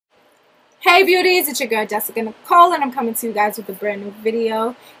Hey beauties, it's your girl Jessica Nicole and I'm coming to you guys with a brand new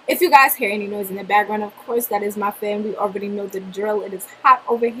video. If you guys hear any noise in the background, of course that is my fan. We already know the drill. It is hot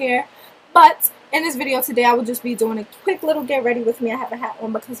over here. But in this video today I will just be doing a quick little get ready with me. I have a hat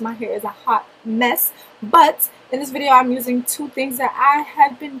on because my hair is a hot mess. But in this video I'm using two things that I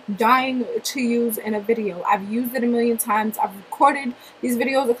have been dying to use in a video. I've used it a million times. I've recorded these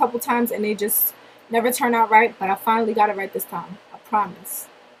videos a couple times and they just never turn out right. But I finally got it right this time. I promise.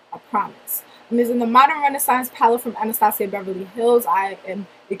 I promise. I'm using the Modern Renaissance palette from Anastasia Beverly Hills. I am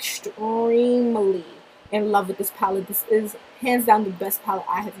extremely in love with this palette. This is hands down the best palette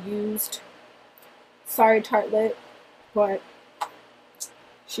I have used. Sorry, Tartlet, but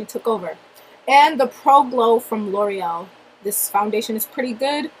she took over. And the Pro Glow from L'Oreal. This foundation is pretty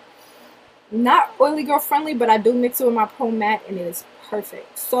good. Not oily girl friendly, but I do mix it with my Pro Matte and it is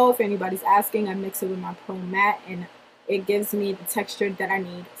perfect. So if anybody's asking, I mix it with my Pro Matte and it gives me the texture that I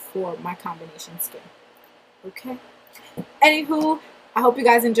need for my combination skin. Okay. Anywho, I hope you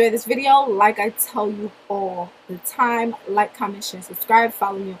guys enjoy this video. Like I tell you all the time, like, comment, share, subscribe.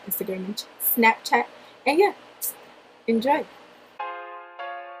 Follow me on Instagram and Snapchat. And yeah, enjoy.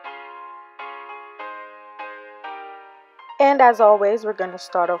 And as always, we're going to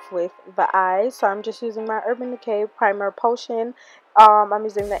start off with the eyes. So I'm just using my Urban Decay Primer Potion. I'm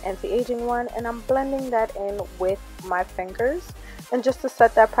using the anti-aging one and I'm blending that in with my fingers. And just to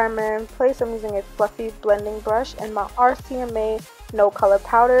set that primer in place, I'm using a fluffy blending brush and my RCMA No Color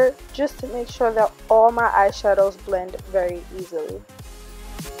Powder just to make sure that all my eyeshadows blend very easily.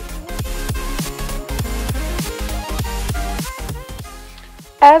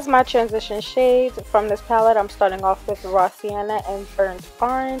 As my transition shades from this palette, I'm starting off with Raw Sienna and Burnt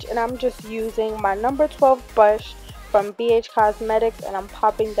Orange, and I'm just using my number 12 brush from BH Cosmetics and I'm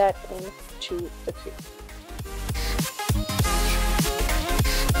popping that into the crease.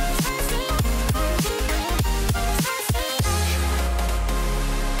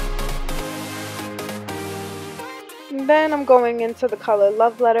 Then I'm going into the color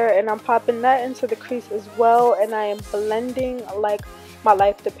Love Letter and I'm popping that into the crease as well, and I am blending like my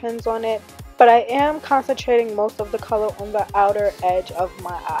life depends on it, but I am concentrating most of the color on the outer edge of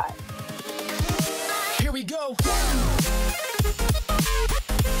my eye. Here we go.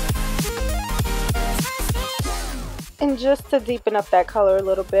 And just to deepen up that color a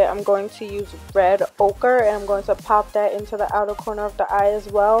little bit, I'm going to use red ochre and I'm going to pop that into the outer corner of the eye as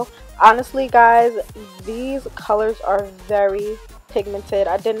well. Honestly guys, these colors are very pigmented.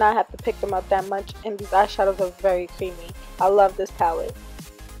 I did not have to pick them up that much and these eyeshadows are very creamy. I love this palette.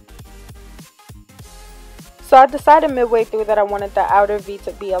 So I decided midway through that I wanted the outer V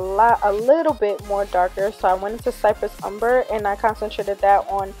to be a little bit more darker, so I went into Cyprus Umber and I concentrated that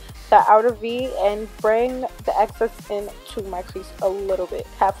on the outer V and bring the excess into my crease a little bit,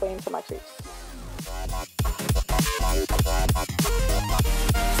 halfway into my crease.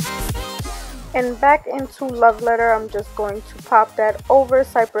 And back into Love Letter, I'm just going to pop that over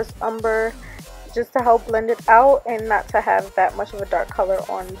Cyprus Umber just to help blend it out and not to have that much of a dark color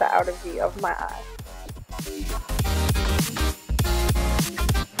on the outer V of my eye.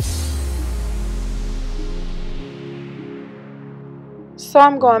 So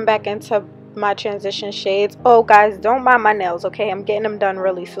I'm going back into my transition shades. Oh guys, don't mind my nails, okay? I'm getting them done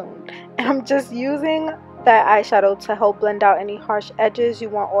really soon. And I'm just using that eyeshadow to help blend out any harsh edges. You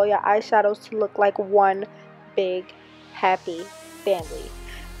want all your eyeshadows to look like one big happy family.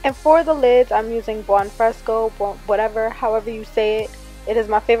 And for the lids, I'm using Fresco, whatever, however you say it. It is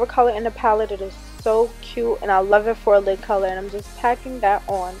my favorite color in the palette. It is so cute and I love it for a lid color, and I'm just packing that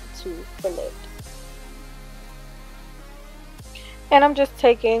on to the lid. And I'm just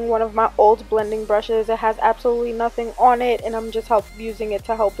taking one of my old blending brushes. It has absolutely nothing on it and I'm just using it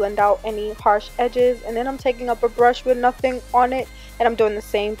to help blend out any harsh edges. And then I'm taking up a brush with nothing on it and I'm doing the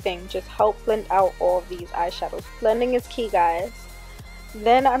same thing. Just help blend out all of these eyeshadows. Blending is key, guys.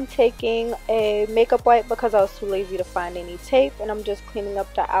 Then I'm taking a makeup wipe because I was too lazy to find any tape, and I'm just cleaning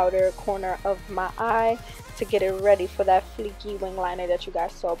up the outer corner of my eye to get it ready for that fleeky wing liner that you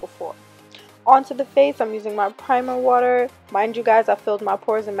guys saw before. Onto the face, I'm using my primer water. Mind you guys, I filled my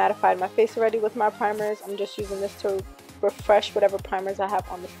pores and mattified my face already with my primers. I'm just using this to refresh whatever primers I have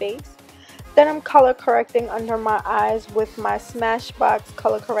on the face. Then I'm color correcting under my eyes with my Smashbox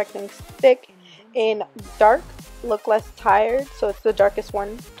color correcting stick in dark. Look Less Tired, so it's the darkest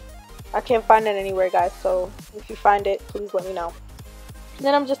one. I can't find it anywhere, guys, so if you find it, please let me know.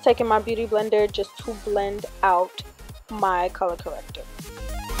 Then I'm just taking my beauty blender just to blend out my color corrector.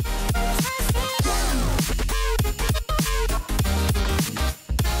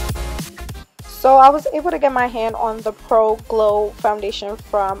 So I was able to get my hand on the Pro Glow foundation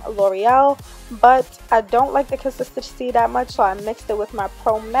from L'Oreal, but I don't like the consistency that much, so I mixed it with my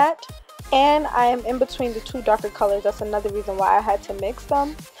Pro Matte, and I am in between the two darker colors. That's another reason why I had to mix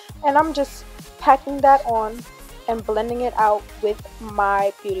them, and I'm just packing that on and blending it out with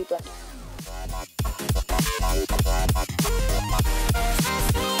my beauty blender.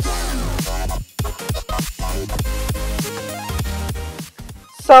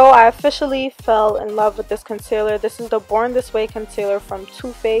 So I officially fell in love with this concealer. This is the Born This Way concealer from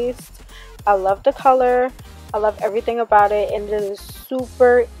Too Faced. I love the color. I love everything about it, and it is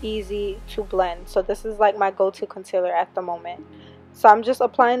super easy to blend. So this is like my go-to concealer at the moment. So I'm just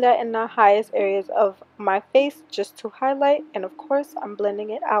applying that in the highest areas of my face just to highlight, and of course I'm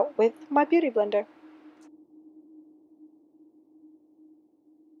blending it out with my beauty blender.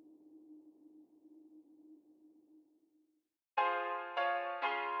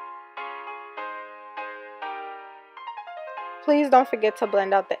 Please don't forget to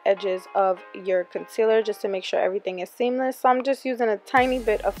blend out the edges of your concealer just to make sure everything is seamless. So I'm just using a tiny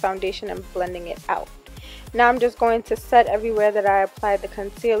bit of foundation and blending it out. Now I'm just going to set everywhere that I applied the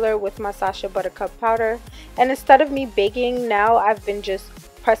concealer with my Sacha Buttercup powder. And instead of me baking, now I've been just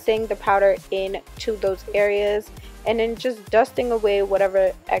pressing the powder into those areas and then just dusting away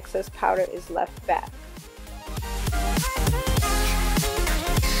whatever excess powder is left back.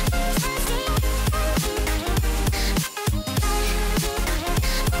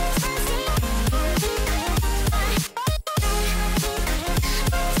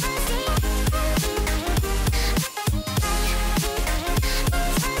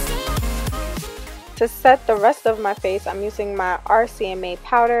 To set the rest of my face, I'm using my RCMA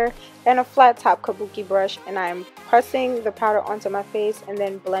powder and a flat top kabuki brush, and I'm pressing the powder onto my face and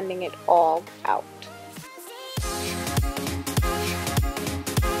then blending it all out.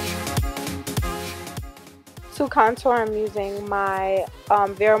 To contour, I'm using my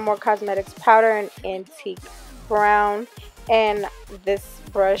Vera More Cosmetics powder in Antique Brown, and this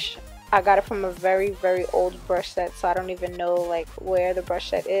brush, I got it from a very old brush set, so I don't even know like where the brush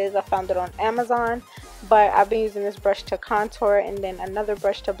set is. I found it on Amazon, but I've been using this brush to contour and then another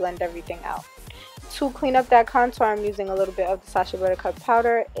brush to blend everything out. To clean up that contour, I'm using a little bit of the Sacha Buttercup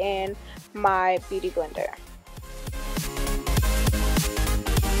powder and my beauty blender.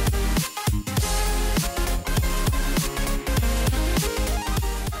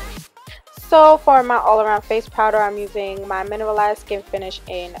 So for my all around face powder, I'm using my Mineralized Skin Finish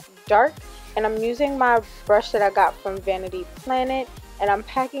in Dark, and I'm using my brush that I got from Vanity Planet, and I'm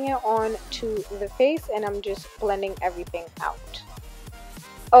packing it on to the face and I'm just blending everything out.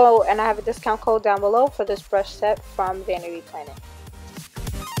 Oh, and I have a discount code down below for this brush set from Vanity Planet.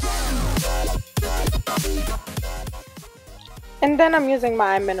 And then I'm using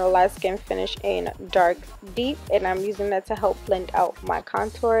my Mineralized Skin Finish in Dark Deep, and I'm using that to help blend out my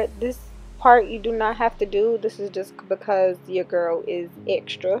contour. This part you do not have to do. This is just because your girl is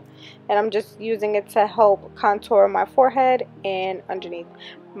extra, and I'm just using it to help contour my forehead and underneath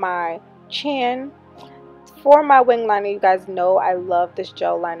my chin. For my wing liner, you guys know I love this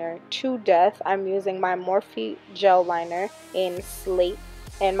gel liner to death. I'm using my Morphe gel liner in Slate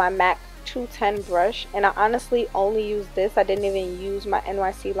and my MAC 210 brush, and I honestly only use this. I didn't even use my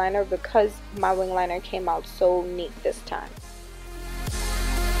NYC liner because my wing liner came out so neat this time.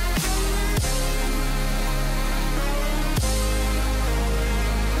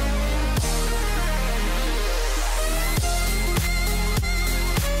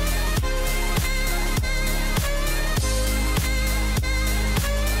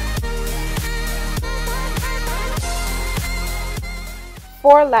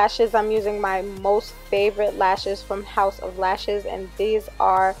 For lashes, I'm using my most favorite lashes from House of Lashes, and these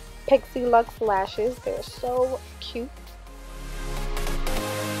are Pixie Luxe lashes. They're so cute.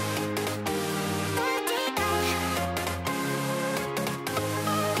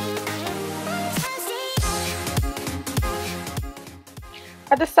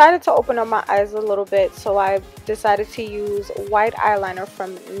 I decided to open up my eyes a little bit, so I decided to use white eyeliner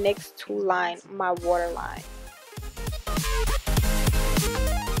from NYX to line my waterline.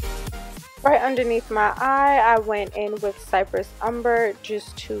 Right underneath my eye, I went in with Cyprus Umber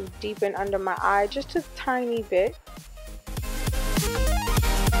just to deepen under my eye just a tiny bit.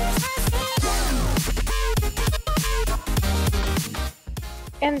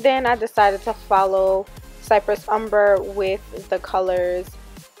 And then I decided to follow Cyprus Umber with the colors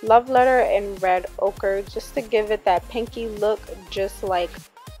Love Letter and Red Ochre just to give it that pinky look, just like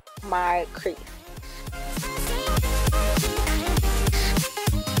my crease.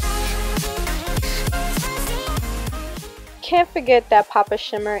 can't forget that pop of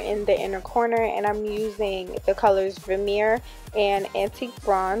shimmer in the inner corner, and I'm using the colors Vermeer and Antique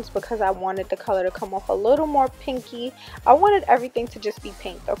Bronze because I wanted the color to come off a little more pinky. I wanted everything to just be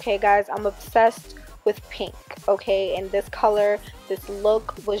pink, okay guys? I'm obsessed with pink, okay? And this color, this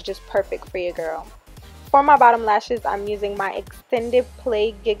look was just perfect for your girl. For my bottom lashes, I'm using my Extended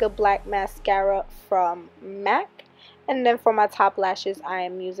Play Gigablack mascara from MAC. And then for my top lashes, I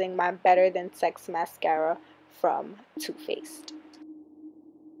am using my Better Than Sex mascara from Too Faced.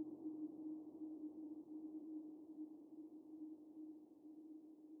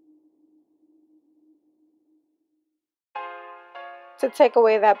 To take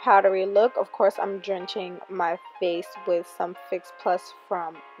away that powdery look, of course, I'm drenching my face with some Fix Plus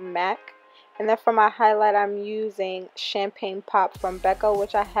from MAC. And then for my highlight, I'm using Champagne Pop from Becca,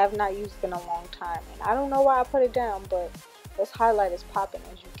 which I have not used in a long time. And I don't know why I put it down, but this highlight is popping,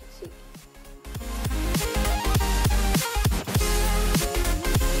 as you can see.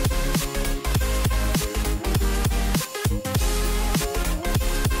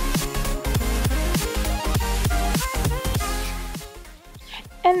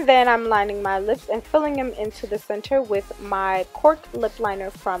 And then I'm lining my lips and filling them into the center with my Cork lip liner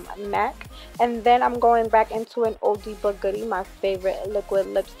from MAC. And then I'm going back into an oldie but goodie, my favorite liquid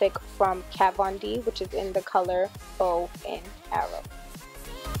lipstick from Kat Von D, which is in the color Bow and Arrow.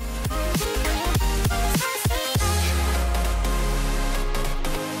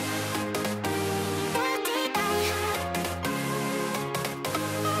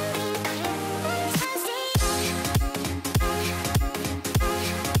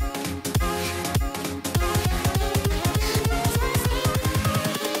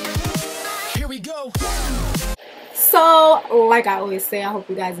 So, like I always say, I hope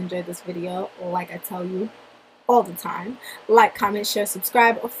you guys enjoyed this video. Like I tell you all the time, like, comment, share,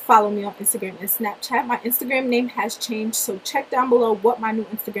 subscribe, or follow me on Instagram and Snapchat. My Instagram name has changed, so check down below what my new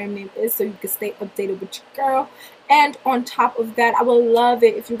Instagram name is so you can stay updated with your girl. And on top of that, I would love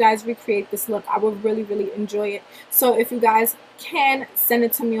it if you guys recreate this look. I would really enjoy it. So if you guys can, send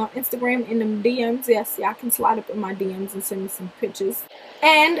it to me on Instagram in them DMs. Yes, y'all can slide up in my DMs and send me some pictures.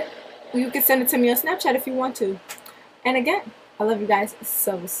 And you can send it to me on Snapchat if you want to. And again, I love you guys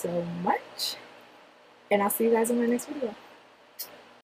so much. And I'll see you guys in my next video.